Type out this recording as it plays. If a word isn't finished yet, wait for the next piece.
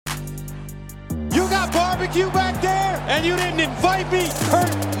got barbecue back there, and you didn't invite me.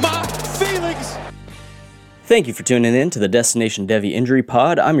 Hurt my feelings. Thank you for tuning in to the Destination Devy Injury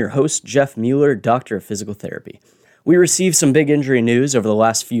Pod. I'm your host, Jeff Mueller, Doctor of Physical Therapy. We received some big injury news over the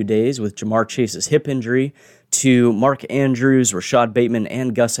last few days with Ja'Marr Chase's hip injury to Mark Andrews, Rashad Bateman,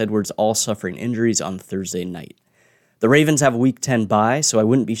 and Gus Edwards all suffering injuries on Thursday night. The Ravens have a Week 10 bye, so I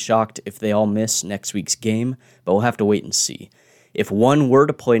wouldn't be shocked if they all miss next week's game, but we'll have to wait and see. If one were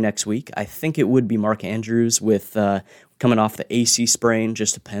to play next week, I think it would be Mark Andrews with coming off the AC sprain.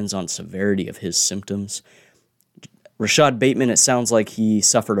 Just depends on severity of his symptoms. Rashad Bateman, it sounds like he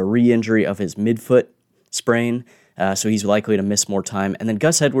suffered a re-injury of his midfoot sprain, so he's likely to miss more time. And then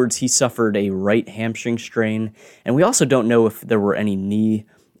Gus Edwards, he suffered a right hamstring strain, and we also don't know if there were any knee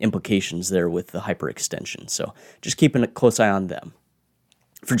implications there with the hyperextension, so just keeping a close eye on them.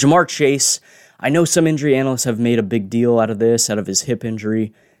 For Ja'Marr Chase, I know some injury analysts have made a big deal out of his hip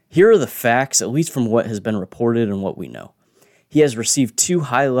injury. Here are the facts, at least from what has been reported and what we know. He has received 2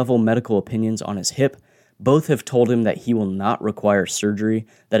 high-level medical opinions on his hip. Both have told him that he will not require surgery,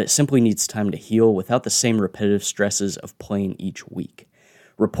 that it simply needs time to heal without the same repetitive stresses of playing each week.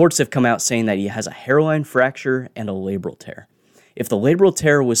 Reports have come out saying that he has a hairline fracture and a labral tear. If the labral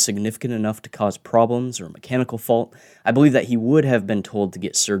tear was significant enough to cause problems or a mechanical fault, I believe that he would have been told to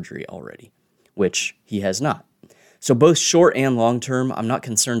get surgery already, which he has not. So both short and long term, I'm not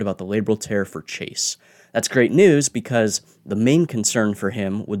concerned about the labral tear for Chase. That's great news because the main concern for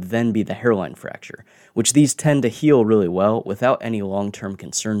him would then be the hairline fracture, which these tend to heal really well without any long-term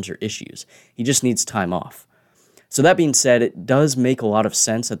concerns or issues. He just needs time off. So that being said, it does make a lot of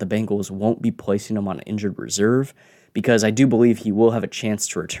sense that the Bengals won't be placing him on injured reserve because I do believe he will have a chance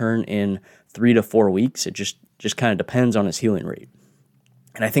to return in 3 to 4 weeks. It just kind of depends on his healing rate.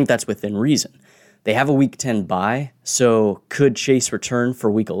 And I think that's within reason. They have a Week 10 bye, so could Chase return for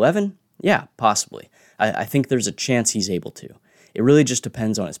Week 11? Yeah, possibly. I think there's a chance he's able to. It really just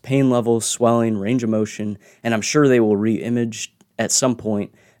depends on his pain levels, swelling, range of motion, and I'm sure they will re-image at some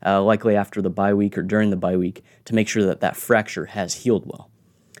point, likely after the bye week or during the bye week, to make sure that that fracture has healed well.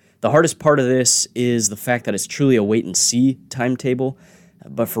 The hardest part of this is the fact that it's truly a wait-and-see timetable,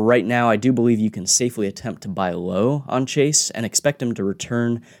 but for right now, I do believe you can safely attempt to buy low on Chase and expect him to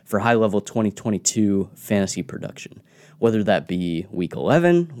return for high-level 2022 fantasy production, whether that be Week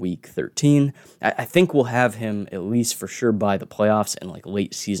 11, Week 13. I think we'll have him at least for sure by the playoffs and like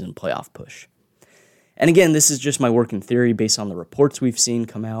late season playoff push. And again, this is just my working theory based on the reports we've seen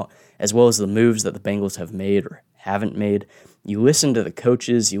come out, as well as the moves that the Bengals have made or haven't made. You listen to the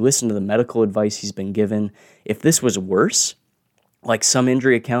coaches, you listen to the medical advice he's been given. If this was worse, like some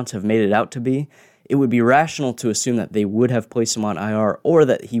injury accounts have made it out to be, it would be rational to assume that they would have placed him on IR or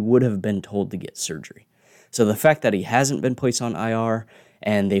that he would have been told to get surgery. So the fact that he hasn't been placed on IR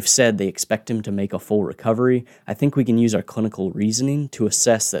and they've said they expect him to make a full recovery, I think we can use our clinical reasoning to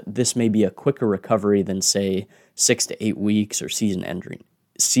assess that this may be a quicker recovery than, say, 6 to 8 weeks or season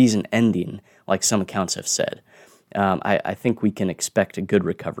ending, like some accounts have said. I think we can expect a good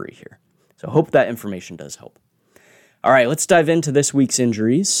recovery here. So I hope that information does help. All right, let's dive into this week's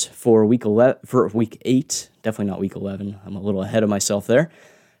injuries for Week 8. Definitely not Week 11. I'm a little ahead of myself there.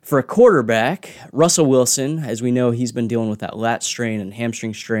 For a quarterback, Russell Wilson, as we know, he's been dealing with that lat strain and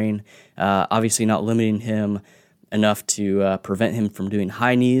hamstring strain, obviously not limiting him enough to prevent him from doing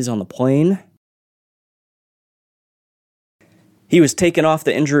high knees on the plane. He was taken off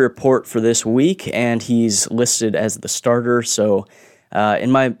the injury report for this week, and he's listed as the starter. So, in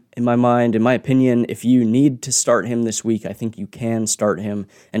my mind, in my opinion, if you need to start him this week, I think you can start him,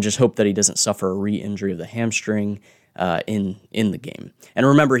 and just hope that he doesn't suffer a re-injury of the hamstring in the game. And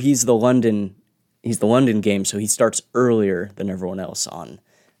remember, he's the London game, so he starts earlier than everyone else on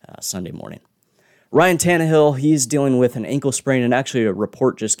Sunday morning. Ryan Tannehill, he's dealing with an ankle sprain, and actually a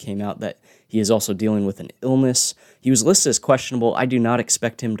report just came out that he is also dealing with an illness. He was listed as questionable. I do not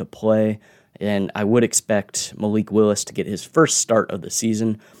expect him to play, and I would expect Malik Willis to get his first start of the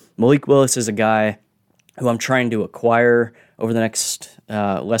season. Malik Willis is a guy who I'm trying to acquire over the next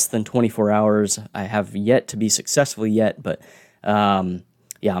less than 24 hours. I have yet to be successful yet, but I'm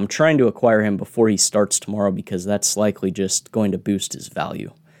trying to acquire him before he starts tomorrow because that's likely just going to boost his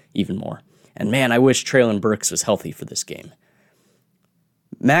value even more. And man, I wish Treylon Burks was healthy for this game.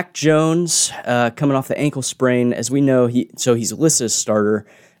 Mac Jones, coming off the ankle sprain, as we know, he's listed as starter.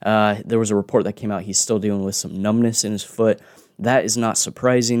 There was a report that came out he's still dealing with some numbness in his foot. That is not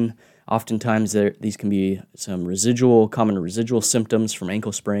surprising. Oftentimes, these can be some common residual symptoms from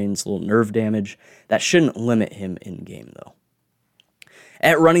ankle sprains, a little nerve damage. That shouldn't limit him in-game, though.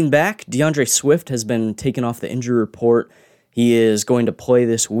 At running back, DeAndre Swift has been taken off the injury report. He is going to play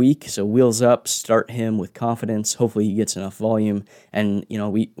this week, so wheels up, start him with confidence. Hopefully he gets enough volume, and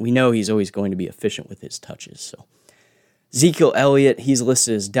we know he's always going to be efficient with his touches. So Ezekiel Elliott, he's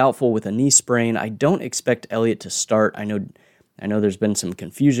listed as doubtful with a knee sprain. I don't expect Elliott to start. I know there's been some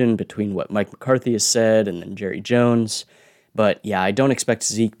confusion between what Mike McCarthy has said and then Jerry Jones, but yeah, I don't expect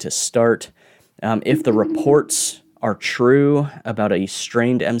Zeke to start. If the reports are true about a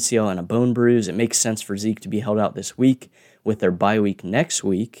strained MCL and a bone bruise, it makes sense for Zeke to be held out this week with their bye week next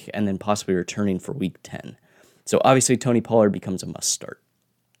week and then possibly returning for week 10. So obviously Tony Pollard becomes a must start.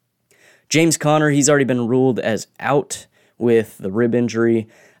 James Conner, he's already been ruled as out with the rib injury.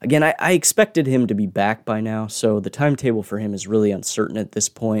 Again, I expected him to be back by now, so the timetable for him is really uncertain at this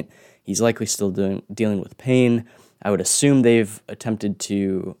point. He's likely still dealing with pain. I would assume they've attempted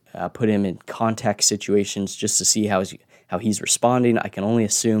to put him in contact situations just to see how he's responding. I can only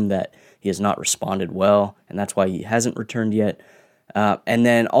assume that he has not responded well, and that's why he hasn't returned yet. And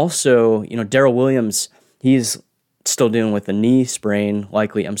then also, Darrell Williams, he's still dealing with a knee sprain,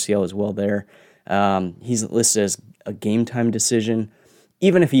 likely MCL as well there. He's listed as a game time decision.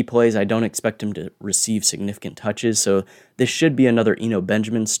 Even if he plays, I don't expect him to receive significant touches, so this should be another Eno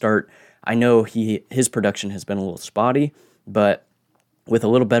Benjamin start. I know his production has been a little spotty, but with a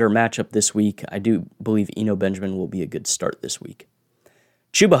little better matchup this week, I do believe Eno Benjamin will be a good start this week.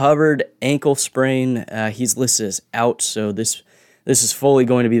 Chuba Hubbard, ankle sprain, he's listed as out, so this is fully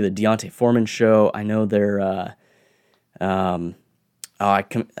going to be the Deontay Foreman show. I know they're, I'm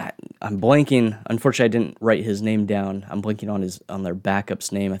blanking. Unfortunately, I didn't write his name down. I'm blanking on their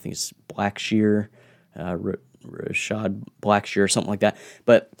backup's name. I think it's Blackshear, Rashad Blackshear, or something like that.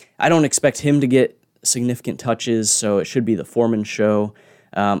 But I don't expect him to get significant touches, so it should be the Foreman show.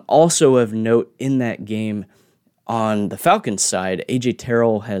 Also of note in that game, on the Falcons side, A.J.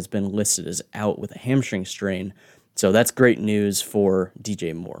 Terrell has been listed as out with a hamstring strain, so that's great news for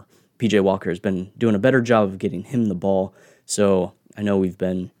DJ Moore. P.J. Walker has been doing a better job of getting him the ball, so I know we've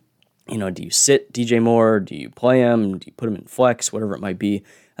been, do you sit DJ Moore? Do you play him? Do you put him in flex? Whatever it might be.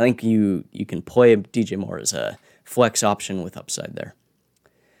 I think you can play DJ Moore as a flex option with upside there.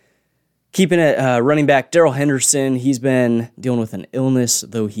 Keeping it running back, Darrell Henderson, he's been dealing with an illness,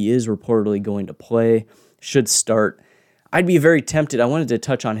 though he is reportedly going to play, should start. I'd be very tempted. I wanted to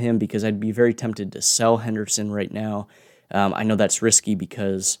touch on him because I'd be very tempted to sell Henderson right now. I know that's risky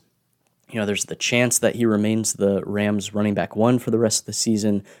because there's the chance that he remains the Rams running back one for the rest of the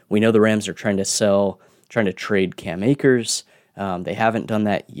season. We know the Rams are trying to trade Cam Akers. They haven't done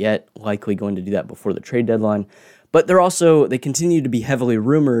that yet, likely going to do that before the trade deadline. But they continue to be heavily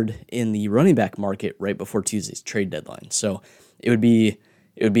rumored in the running back market right before Tuesday's trade deadline. So it would be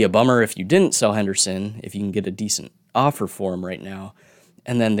a bummer if you didn't sell Henderson, if you can get a decent offer for him right now.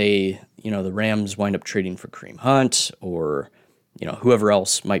 And then the Rams wind up trading for Kareem Hunt or whoever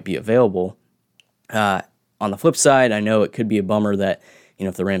else might be available. On the flip side, I know it could be a bummer that,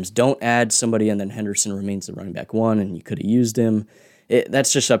 if the Rams don't add somebody and then Henderson remains the running back one and you could have used him,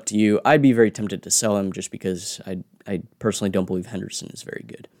 that's just up to you. I'd be very tempted to sell him just because I personally don't believe Henderson is very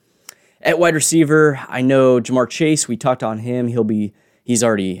good. At wide receiver, I know Jamar Chase, we talked on him. He's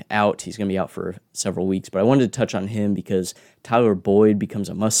already out. He's going to be out for several weeks, but I wanted to touch on him because Tyler Boyd becomes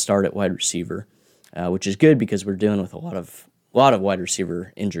a must start at wide receiver, which is good because we're dealing with a lot of wide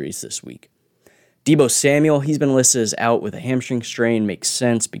receiver injuries this week. Deebo Samuel, he's been listed as out with a hamstring strain. Makes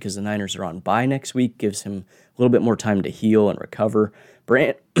sense because the Niners are on bye next week. Gives him a little bit more time to heal and recover.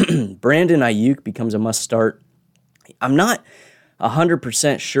 Brandon Ayuk becomes a must start. I'm not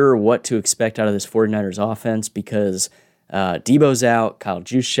 100% sure what to expect out of this 49ers offense because Deebo's out. Kyle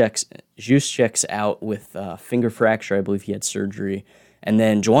Juszczyk's out with finger fracture. I believe he had surgery. And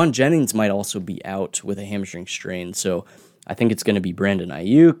then Juwan Jennings might also be out with a hamstring strain. So I think it's going to be Brandon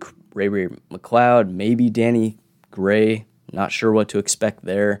Ayuk, Ray McLeod, maybe Danny Gray. Not sure what to expect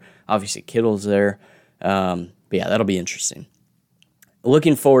there. Obviously, Kittle's there. But yeah, that'll be interesting.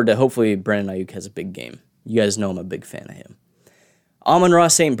 Looking forward to hopefully Brandon Ayuk has a big game. You guys know I'm a big fan of him. Amon-Ra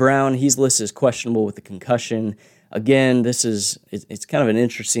St. Brown, he's listed as questionable with a concussion. Again, it's kind of an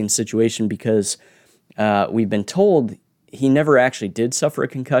interesting situation because we've been told he never actually did suffer a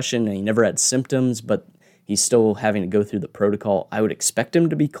concussion and he never had symptoms, but he's still having to go through the protocol. I would expect him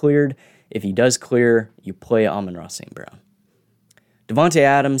to be cleared. If he does clear, you play Amon-Ra St. Brown. Devontae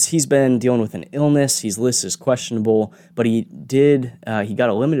Adams, he's been dealing with an illness. He's listed as questionable, but he got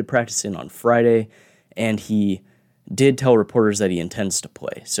a limited practice in on Friday, and he did tell reporters that he intends to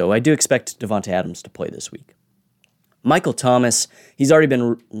play. So I do expect Devontae Adams to play this week. Michael Thomas, he's already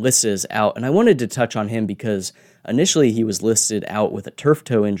been listed as out, and I wanted to touch on him because initially he was listed out with a turf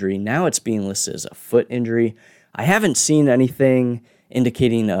toe injury. Now it's being listed as a foot injury. I haven't seen anything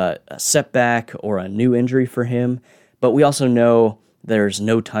indicating a setback or a new injury for him, but we also know there's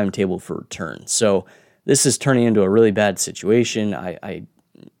no timetable for return. So this is turning into a really bad situation. I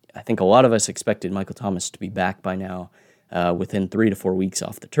think a lot of us expected Michael Thomas to be back by now within 3 to 4 weeks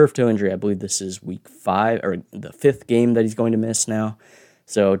off the turf toe injury. I believe this is week 5 or the 5th game that he's going to miss now.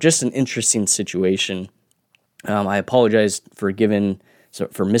 So just an interesting situation. I apologize for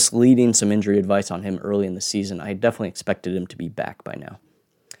misleading some injury advice on him early in the season. I definitely expected him to be back by now.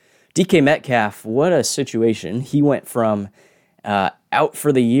 DK Metcalf, what a situation. He went from out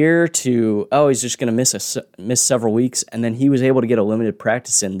for the year to, he's just going to miss several weeks, and then he was able to get a limited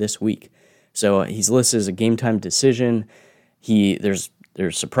practice in this week. So he's listed as a game-time decision. There's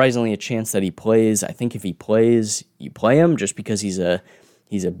surprisingly a chance that he plays. I think if he plays, you play him just because he's a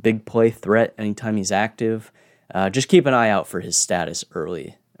big play threat anytime he's active. Just keep an eye out for his status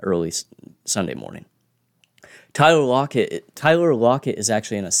early Sunday morning. Tyler Lockett is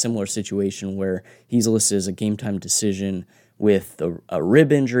actually in a similar situation where he's listed as a game-time decision with a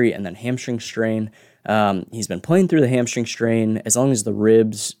rib injury and then hamstring strain. He's been playing through the hamstring strain. As long as the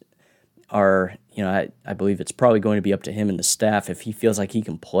ribs are, I believe it's probably going to be up to him and the staff if he feels like he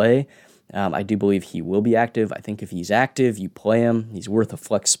can play. I do believe he will be active. I think if he's active, you play him. He's worth a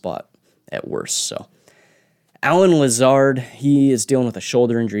flex spot at worst. So, Allen Lazard, he is dealing with a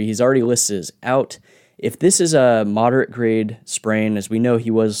shoulder injury. He's already listed as out. If this is a moderate grade sprain, as we know he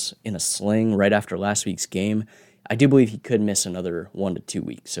was in a sling right after last week's game, I do believe he could miss another 1 to 2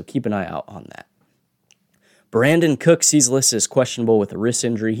 weeks. So keep an eye out on that. Brandon Cooks, he's listed as questionable with a wrist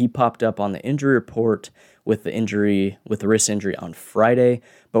injury. He popped up on the injury report with the wrist injury on Friday.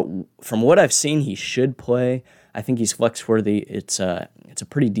 But from what I've seen, he should play. I think he's flex worthy. It's a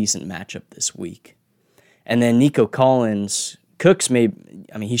pretty decent matchup this week. And then Nico Collins,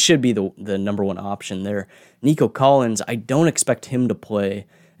 he should be the number one option there. Nico Collins, I don't expect him to play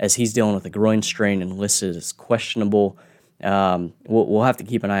as he's dealing with a groin strain and listed as questionable. We'll have to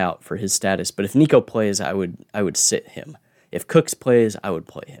keep an eye out for his status. But if Nico plays, I would sit him. If Cooks plays, I would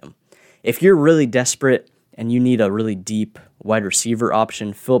play him. If you're really desperate and you need a really deep wide receiver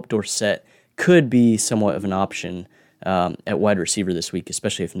option, Philip Dorsett could be somewhat of an option at wide receiver this week,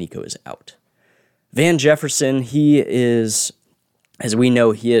 especially if Nico is out. Van Jefferson, he is, as we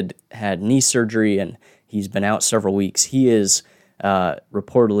know, he had knee surgery and he's been out several weeks. He is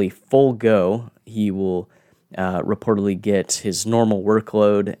reportedly full go. He will reportedly get his normal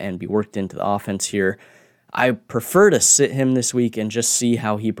workload and be worked into the offense here. I prefer to sit him this week and just see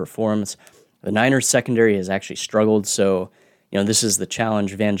how he performs. The Niners secondary has actually struggled, so this is the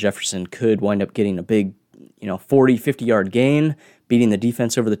challenge. Van Jefferson could wind up getting a big 40, 50-yard gain, beating the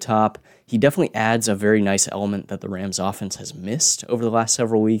defense over the top. He definitely adds a very nice element that the Rams offense has missed over the last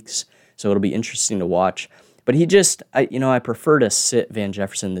several weeks, so it'll be interesting to watch. But I prefer to sit Van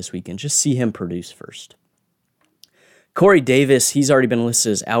Jefferson this week and just see him produce first. Corey Davis, he's already been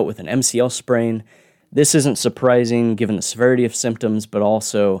listed as out with an MCL sprain. This isn't surprising given the severity of symptoms, but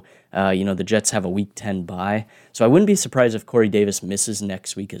also, the Jets have a Week 10 bye. So I wouldn't be surprised if Corey Davis misses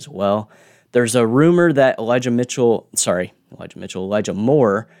next week as well. There's a rumor that Elijah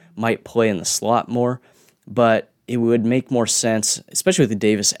Moore might play in the slot more, but it would make more sense, especially with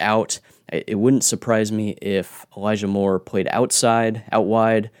Davis out. It wouldn't surprise me if Elijah Moore played out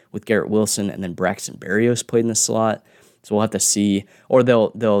wide with Garrett Wilson, and then Braxton Berrios played in the slot. So we'll have to see. Or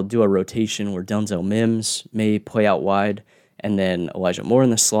they'll do a rotation where Denzel Mims may play out wide, and then Elijah Moore in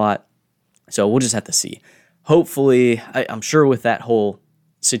the slot. So we'll just have to see. Hopefully, I'm sure with that whole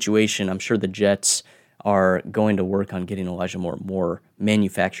situation, I'm sure the Jets are going to work on getting Elijah Moore more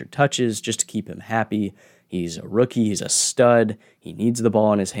manufactured touches just to keep him happy. He's a rookie. He's a stud. He needs the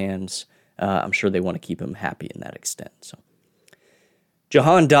ball in his hands. I'm sure they want to keep him happy in that extent. So,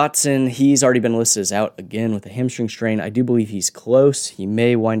 Jahan Dotson, he's already been listed as out again with a hamstring strain. I do believe he's close. He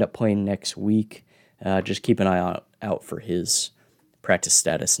may wind up playing next week. Just keep an eye out for his practice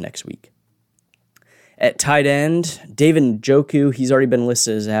status next week. At tight end, David Njoku, he's already been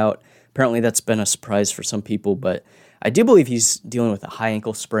listed as out. Apparently that's been a surprise for some people, but I do believe he's dealing with a high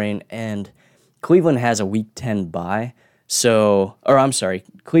ankle sprain, and Cleveland has a Week 10 bye.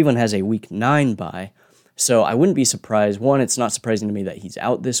 Cleveland has a Week 9 bye. So I wouldn't be surprised. One, it's not surprising to me that he's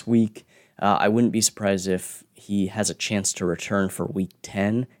out this week. I wouldn't be surprised if he has a chance to return for Week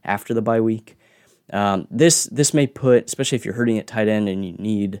 10 after the bye week. This may put, especially if you're hurting at tight end and you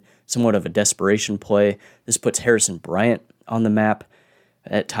need somewhat of a desperation play, this puts Harrison Bryant on the map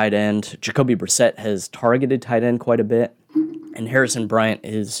at tight end. Jacoby Brissett has targeted tight end quite a bit, and Harrison Bryant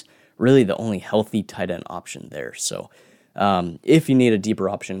is really the only healthy tight end option there. So if you need a deeper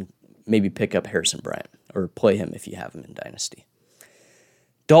option, maybe pick up Harrison Bryant or play him if you have him in Dynasty.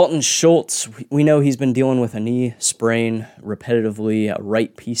 Dalton Schultz, we know he's been dealing with a knee sprain repetitively, a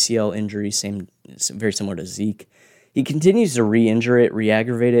right PCL injury, very similar to Zeke. He continues to re-injure it,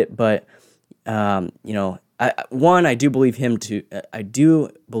 re-aggravate it, but I do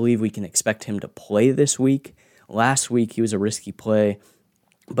believe we can expect him to play this week. Last week he was a risky play,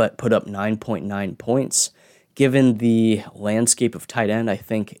 but put up 9.9 points. Given the landscape of tight end, I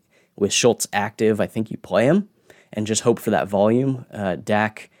think with Schultz active, I think you play him and just hope for that volume.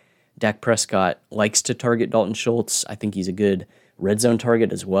 Dak Prescott likes to target Dalton Schultz. I think he's a good red zone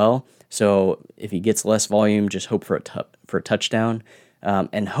target as well. So if he gets less volume, just hope for a touchdown,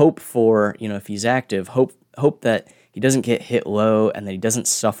 and hope for, if he's active, hope that he doesn't get hit low and that he doesn't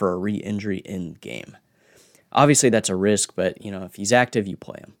suffer a re-injury in game. Obviously that's a risk, but if he's active, you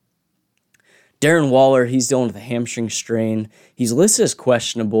play him. Darren Waller, he's dealing with a hamstring strain. He's listed as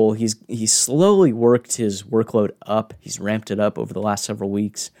questionable. He's slowly worked his workload up. He's ramped it up over the last several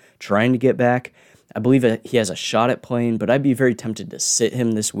weeks, trying to get back. I believe that he has a shot at playing, but I'd be very tempted to sit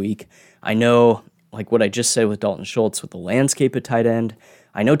him this week. I know, like what I just said with Dalton Schultz, with the landscape at tight end,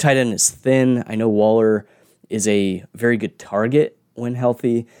 I know tight end is thin. I know Waller is a very good target when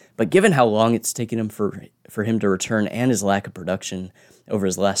healthy, but given how long it's taken him for him to return and his lack of production over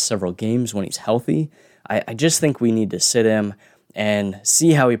his last several games when he's healthy, I just think we need to sit him and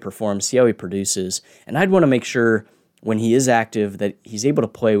see how he performs, see how he produces, and I'd want to make sure when he is active that he's able to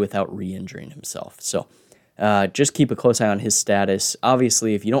play without re-injuring himself. So just keep a close eye on his status.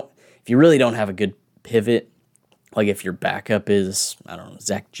 Obviously, if you really don't have a good pivot, like if your backup is,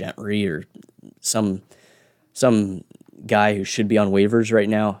 Zach Gentry or some guy who should be on waivers right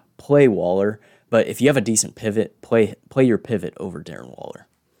now, play Waller. But if you have a decent pivot, play your pivot over Darren Waller.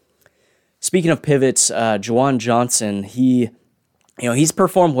 Speaking of pivots, Juwan Johnson, he's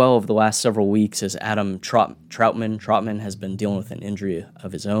performed well over the last several weeks as Adam Troutman has been dealing with an injury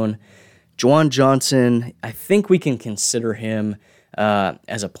of his own. Juwan Johnson, I think we can consider him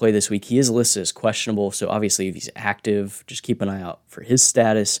as a play this week. He is listed as questionable, so obviously if he's active, just keep an eye out for his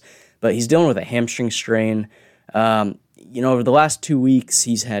status. But he's dealing with a hamstring strain. Over the last 2 weeks,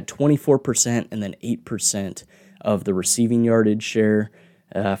 he's had 24% and then 8% of the receiving yardage share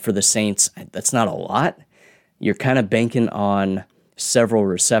for the Saints. That's not a lot. You're kind of banking on several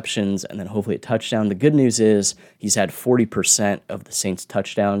receptions and then hopefully a touchdown. The good news is he's had 40% of the Saints'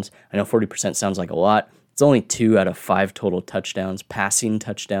 touchdowns. I know 40% sounds like a lot. It's only 2 out of 5 total touchdowns, passing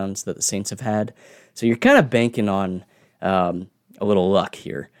touchdowns that the Saints have had. So you're kind of banking on a little luck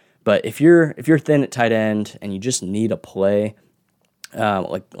here. But if you're thin at tight end and you just need a play,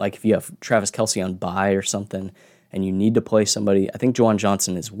 like if you have Travis Kelce on bye or something and you need to play somebody, I think Juwan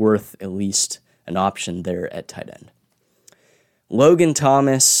Johnson is worth at least an option there at tight end. Logan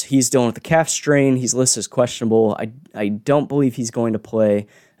Thomas, he's dealing with the calf strain. He's listed as questionable. I don't believe he's going to play.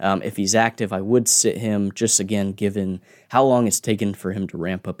 If he's active, I would sit him, just again, given how long it's taken for him to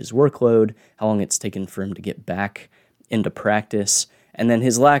ramp up his workload, how long it's taken for him to get back into practice, and then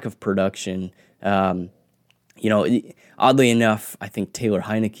his lack of production. Oddly enough, I think Taylor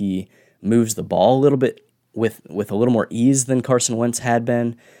Heineke moves the ball a little bit with a little more ease than Carson Wentz had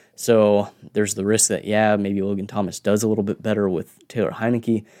been. So there's the risk that, maybe Logan Thomas does a little bit better with Taylor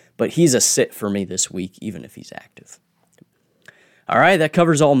Heineke, but he's a sit for me this week, even if he's active. All right, that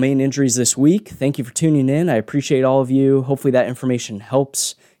covers all main injuries this week. Thank you for tuning in. I appreciate all of you. Hopefully that information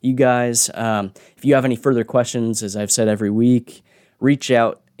helps you guys. If you have any further questions, as I've said every week, reach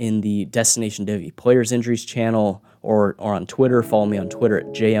out in the Destination Devy Players Injuries channel or on Twitter. Follow me on Twitter at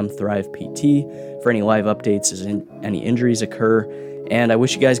JMThrivePT for any live updates as any injuries occur. And I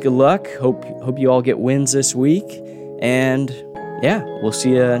wish you guys good luck. Hope you all get wins this week. And we'll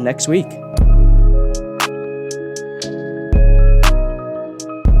see you next week.